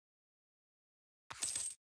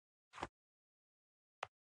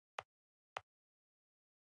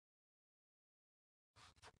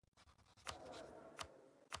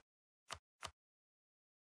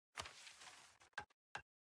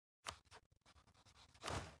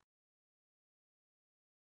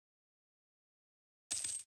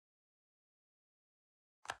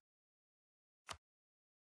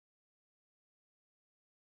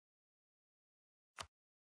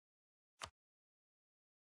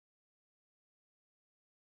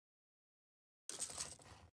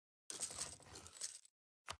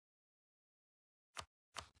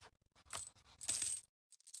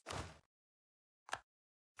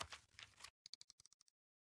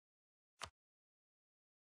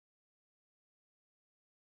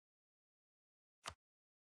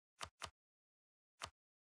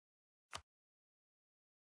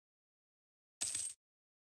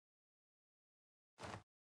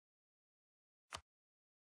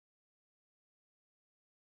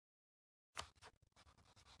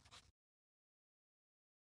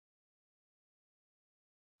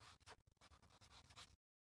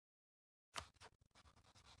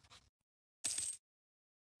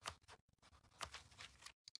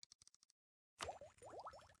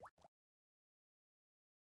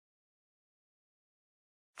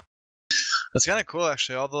 That's kind of cool,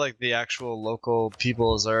 actually. All the like the actual local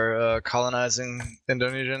peoples are colonizing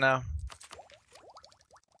Indonesia now.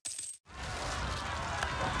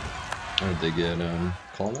 Or they get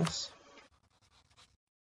colonists?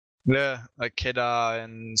 Yeah, like Kedah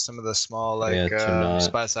and some of the small like Yeah, Ternate.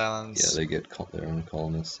 Spice Yeah, Islands. they get their own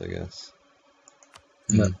colonists, I guess.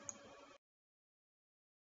 Yeah.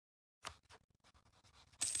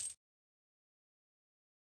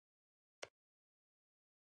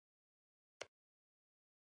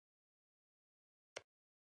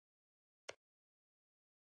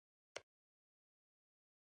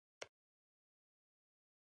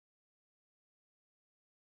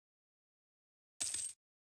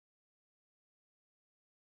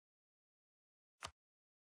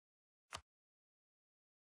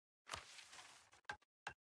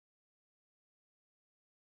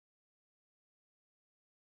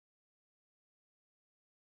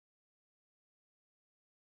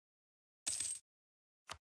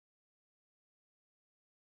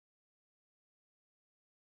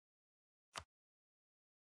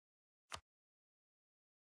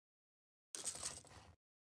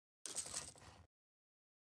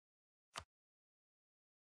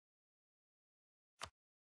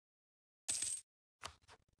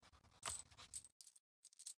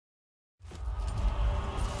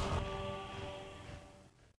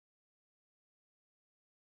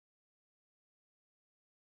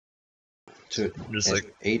 To Just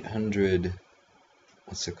like 800,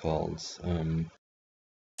 what's it called?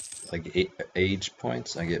 Like age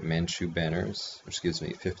points, I get Manchu banners, which gives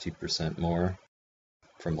me 50% more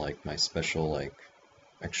from like my special like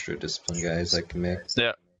extra discipline guys I can make.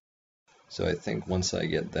 yeah. So I think once I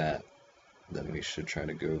get that, then we should try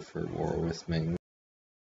to go for war with Ming.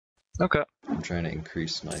 Okay. I'm trying to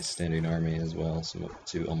increase my standing army as well, so I'm up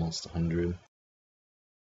to almost 100.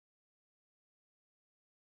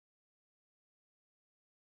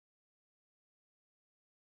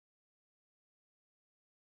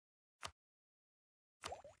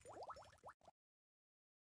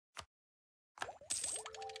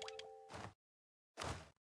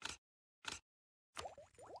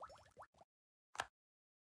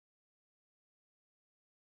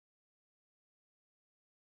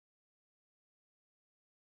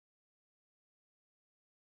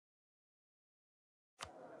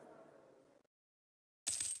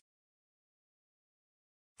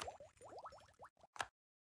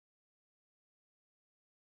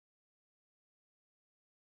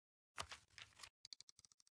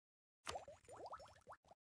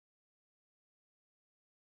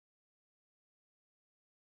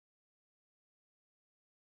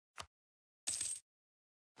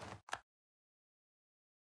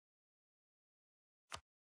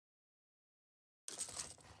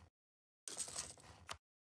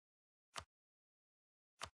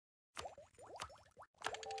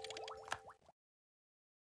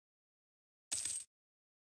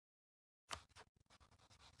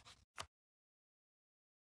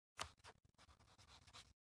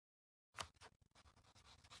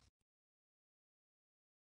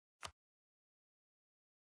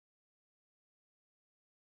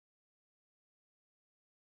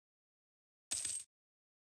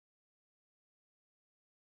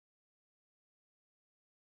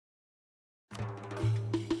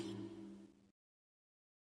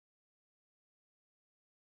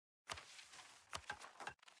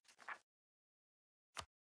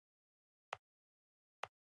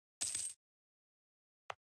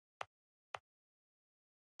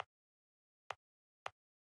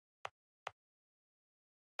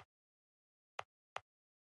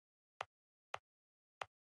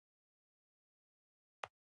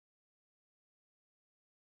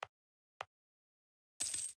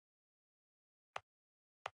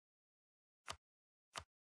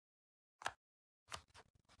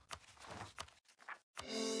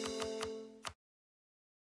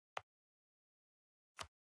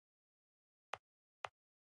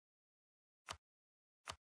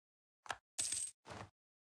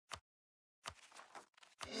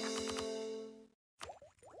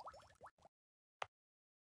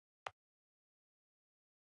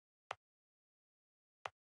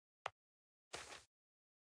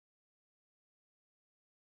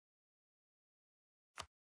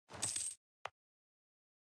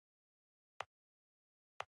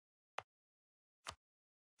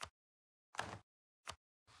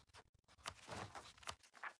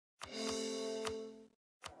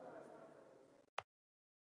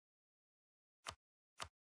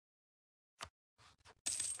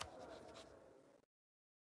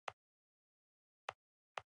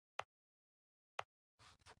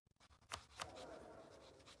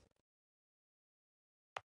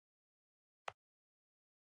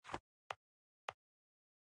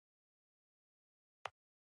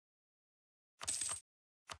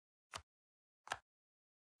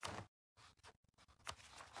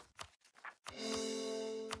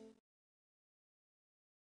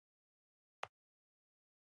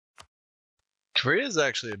 Korea's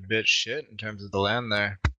actually a bit shit in terms of the land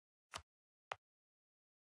there.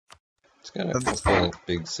 It's got a couple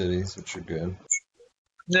big cities, which are good.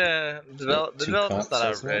 Yeah, the Two development's cots, not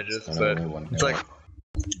hasn't it? outrageous, Oh, no, but only one it's cot. like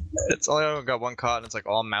it's only got one cot and it's like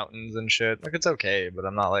all mountains and shit. Like it's okay, but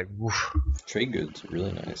I'm not like woof. Trade goods are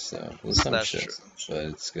really nice though. Well, some That's shit, true. but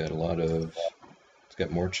it's got a lot of. It's got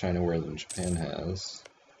more Chinaware than Japan has.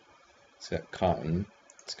 It's got cotton.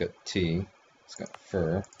 It's got tea. It's got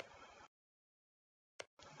fur.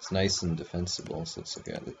 It's nice and defensible, so let's look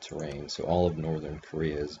at the terrain. So all of northern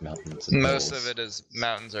Korea is mountains and hills. Most of it is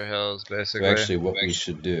mountains or hills, basically. So actually what we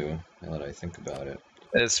should do, now that I think about it,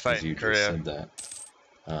 is fight as you in just Korea. said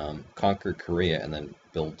that, conquer Korea and then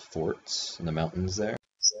build forts in the mountains there.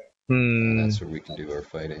 And that's where we can do our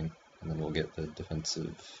fighting. And then we'll get the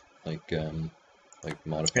defensive, like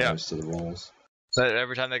modifiers to the rolls. So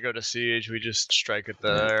every time they go to siege, we just strike at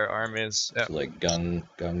their armies. Yep. So like Gung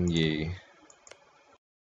Yi.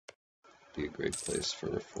 Be a great place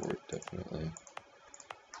for a fort, definitely.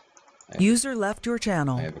 User left your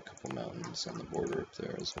channel. I have a couple mountains on the border up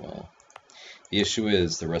there as well. The issue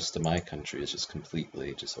is the rest of my country is just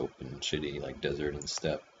completely just open, shitty, like desert and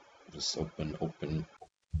steppe. Just open.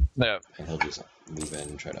 Yeah. And he'll just move in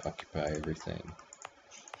and try to occupy everything.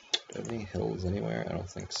 Do I have any hills anywhere? I don't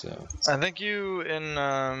think so. I think you in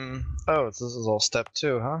oh, this is all step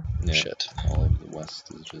 2, huh? Yeah, Shit. all of the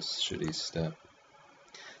west is just shitty steppe.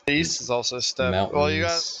 The east is also step. Mountains, Well, you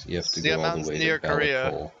have to go all the way near to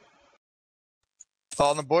Korea. Balakol. Well,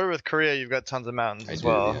 on the border with Korea, you've got tons of mountains as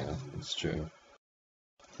well. Yeah, that's true.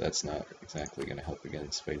 That's not exactly going to help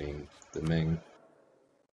against fighting the Ming.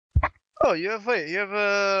 Oh, you have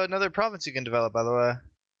another province you can develop, by the way.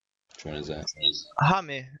 Which one is that?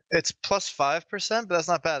 Hami. It's plus 5%, but that's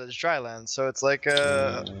not bad. It's dry land, so it's like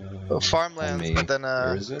farmlands. Hami. But then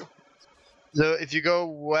Where is it? so if you go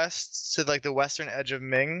west to like the western edge of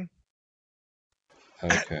Ming,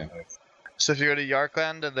 Okay. so if you go to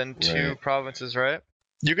Yarkland and then 2 Right. provinces, right?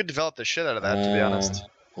 You could develop the shit out of that, to be honest.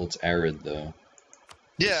 Well, it's arid though.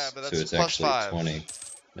 Yeah, but that's so it's plus actually 5. 20.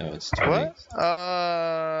 No, it's 20. What?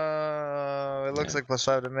 It looks Yeah. like plus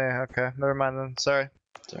 5 to me. Okay, never mind then. Sorry.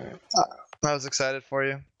 It's alright. I was excited for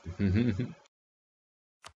you.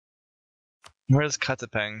 Where's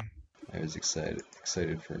Katapeng? I was excited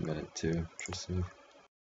for a minute too. Trust me.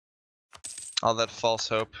 All that false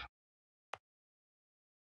hope.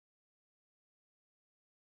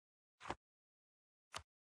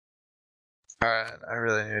 Alright, I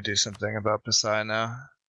really need to do something about Pasai now.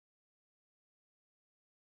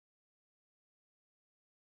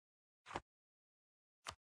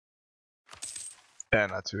 Yeah,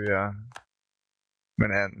 Natuya. No,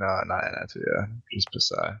 not Natuya. Just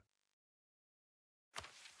Pasai.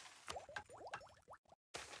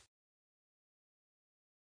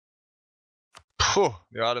 Phew,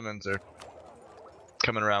 the Ottomans are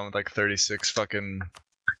coming around with like 36 fucking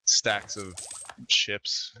stacks of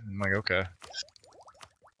ships. I'm like, okay.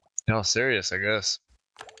 Y'all serious, I guess.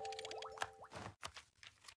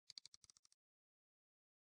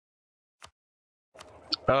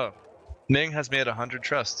 Oh, Ming has made 100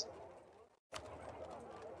 trust.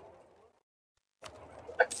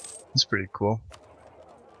 That's pretty cool.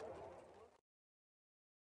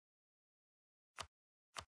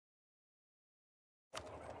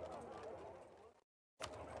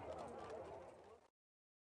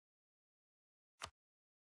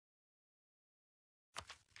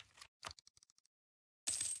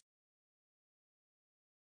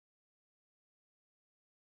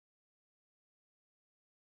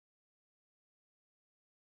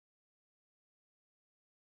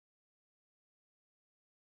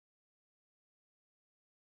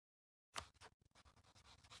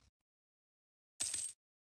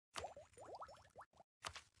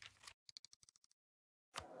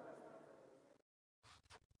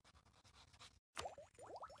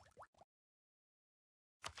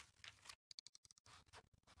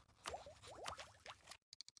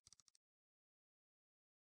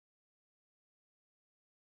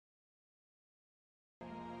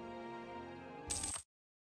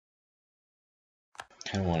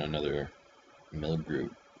 Kind of want another mill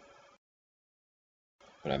group,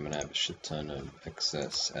 but I'm gonna have a shit ton of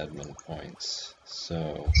excess admin points,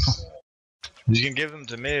 so You can give them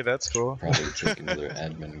to me, that's cool. probably take another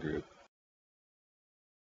admin group.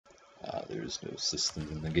 There's no system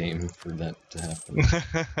in the game for that to happen.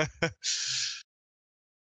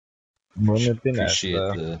 Wouldn't it be nice, Appreciate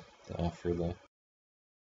though? the offer though.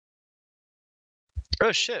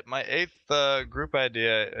 Oh shit, my 8th group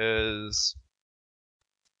idea is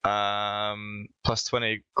plus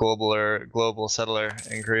 20 global settler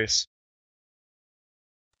increase.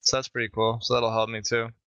 So that's pretty cool. So that'll help me too.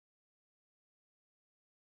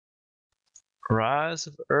 Rise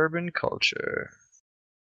of urban culture.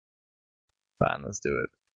 Fine, let's do it.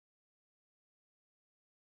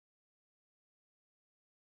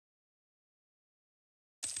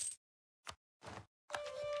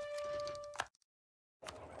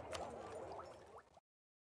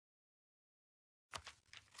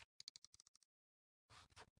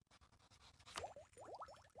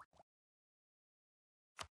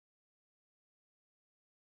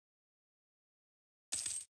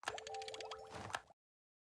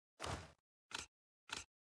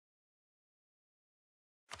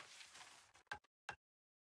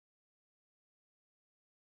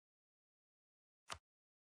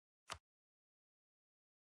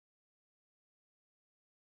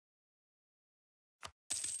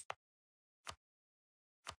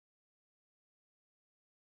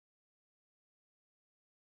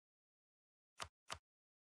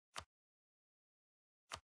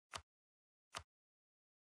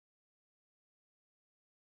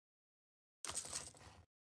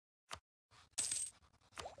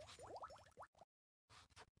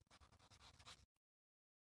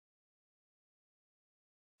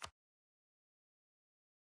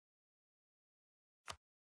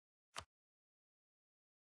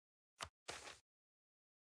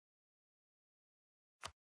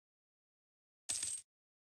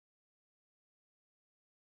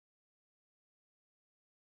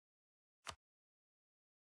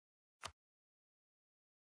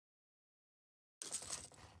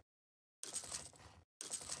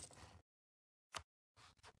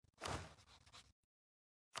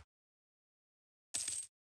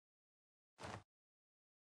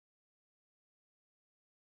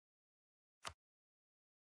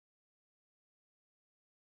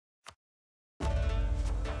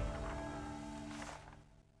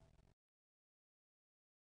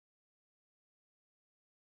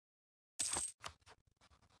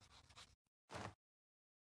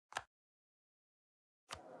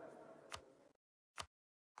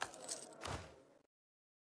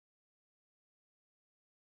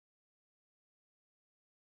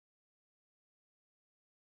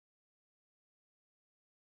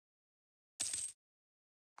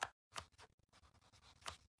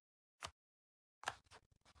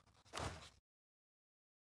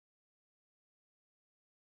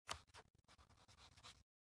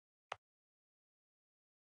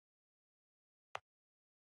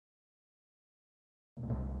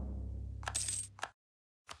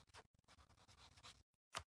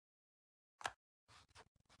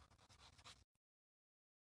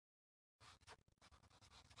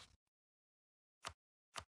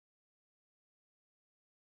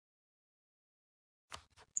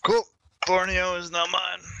 Cool. Borneo is not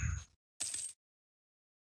mine.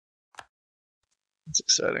 It's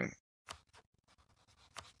exciting.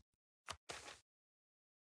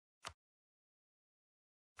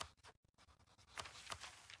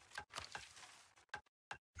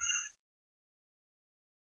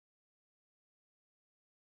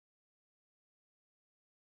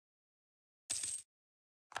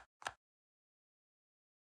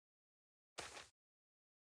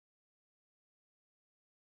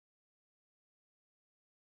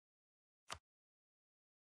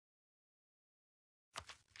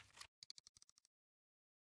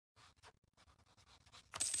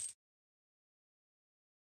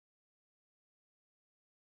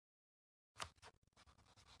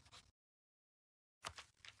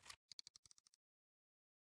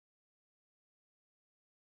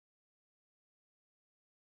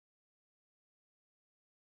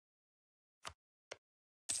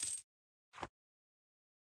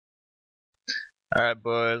 Alright,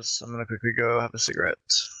 boys. I'm gonna quickly go have a cigarette.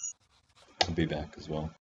 I'll be back as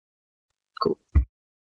well. Cool.